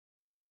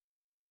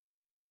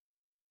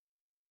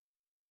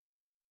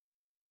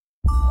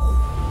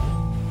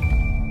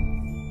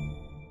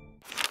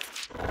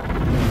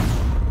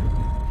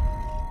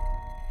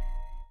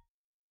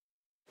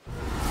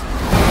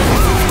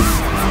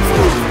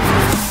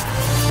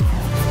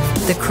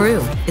The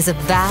Crew is a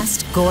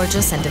vast,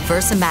 gorgeous, and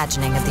diverse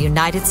imagining of the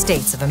United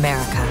States of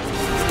America.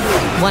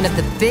 One of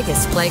the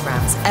biggest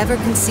playgrounds ever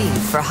conceived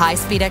for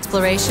high-speed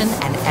exploration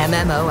and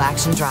MMO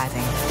action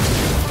driving.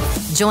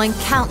 Join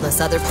countless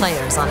other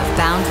players on a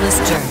boundless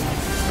journey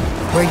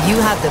where you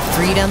have the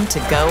freedom to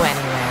go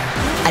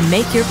anywhere and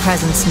make your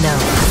presence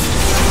known.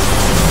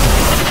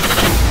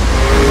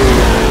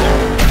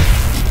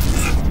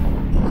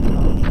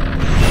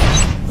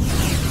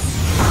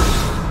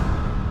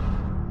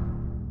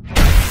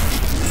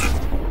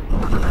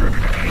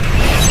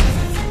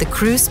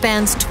 The Crew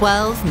spans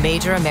 12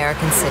 major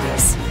American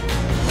cities.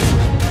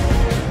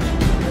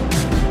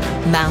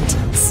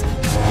 Mountains,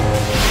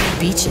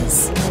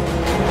 beaches,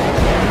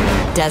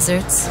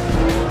 deserts,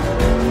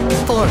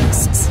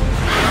 forests,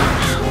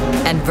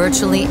 and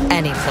virtually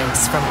any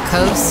place from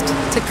coast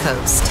to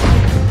coast.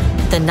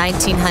 The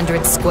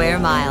 1,900 square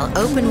mile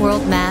open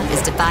world map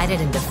is divided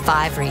into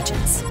 5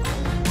 regions,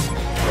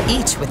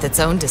 each with its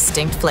own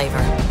distinct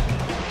flavor.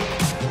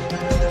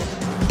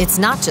 It's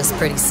not just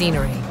pretty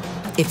scenery.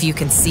 If you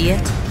can see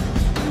it,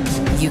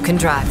 you can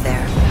drive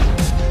there.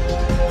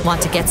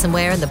 Want to get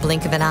somewhere in the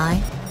blink of an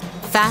eye?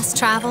 Fast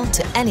travel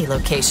to any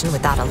location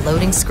without a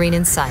loading screen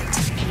in sight.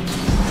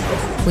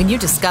 When you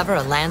discover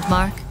a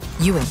landmark,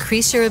 you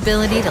increase your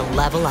ability to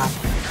level up.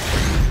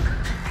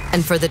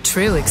 And for the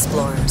true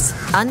explorers,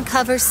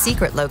 uncover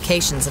secret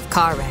locations of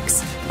car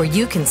wrecks where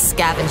you can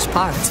scavenge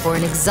parts for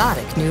an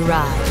exotic new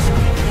ride.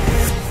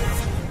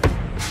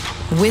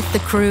 With the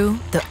Crew,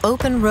 the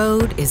open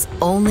road is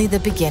only the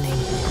beginning.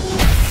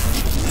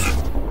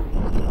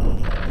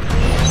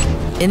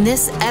 In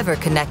this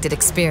ever-connected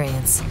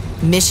experience,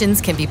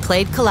 missions can be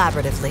played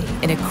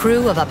collaboratively in a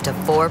crew of up to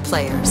 4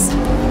 players.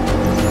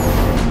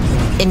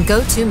 In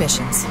Go-To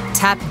missions,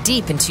 tap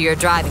deep into your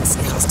driving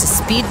skills to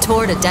speed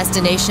toward a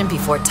destination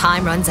before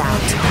time runs out.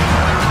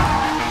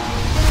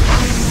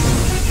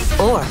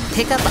 Or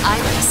pick up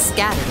items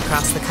scattered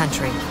across the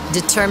country,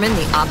 determine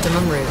the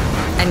optimum route,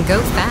 and go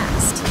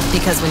fast,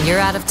 because when you're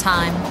out of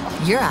time,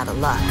 you're out of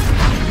luck.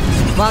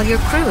 While your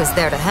crew is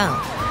there to help,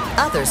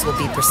 others will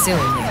be pursuing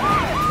you.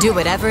 Do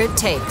whatever it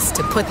takes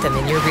to put them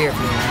in your rear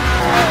view.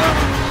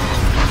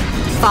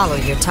 Follow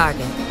your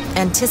target,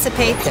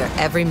 anticipate their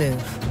every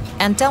move,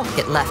 and don't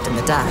get left in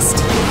the dust.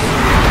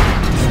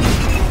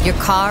 Your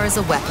car is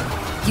a weapon.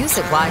 Use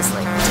it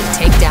wisely to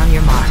take down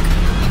your mark.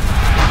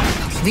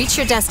 Reach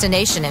your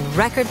destination in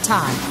record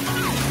time.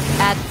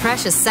 Add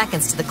precious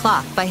seconds to the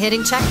clock by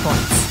hitting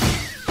checkpoints.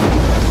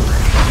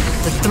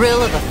 The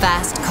thrill of a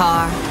fast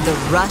car, the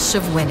rush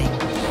of winning.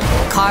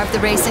 Carve the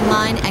racing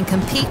line and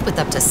compete with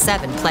up to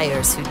 7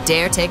 players who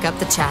dare take up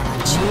the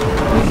challenge.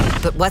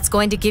 But what's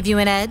going to give you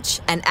an edge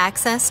and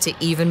access to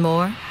even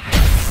more?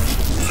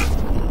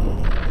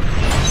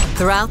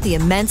 Throughout the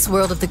immense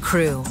world of the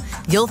Crew,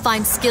 you'll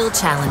find skill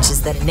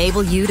challenges that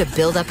enable you to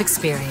build up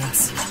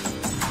experience.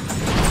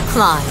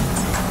 Climb.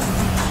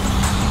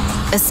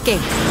 Escape.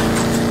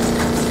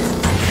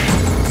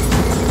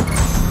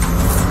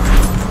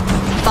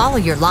 Follow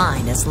your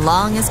line as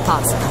long as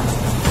possible.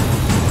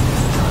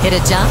 Hit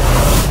a jump.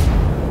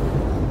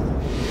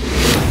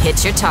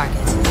 Hit your target.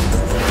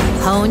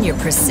 Hone your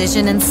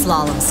precision and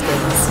slalom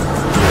skills.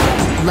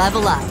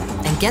 Level up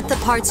and get the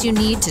parts you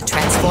need to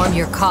transform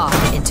your car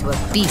into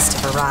a beast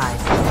of a ride.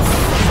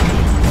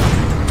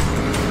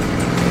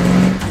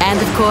 And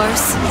of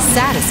course,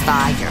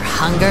 satisfy your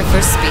hunger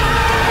for speed.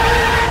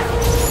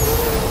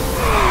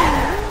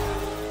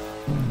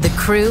 The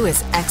Crew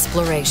is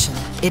exploration.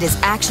 It is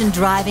action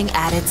driving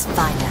at its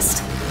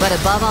finest. But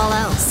above all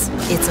else,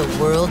 it's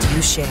a world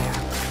you share.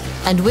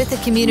 And with a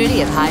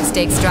community of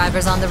high-stakes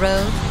drivers on the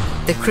road,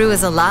 the Crew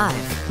is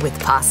alive with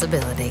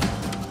possibility.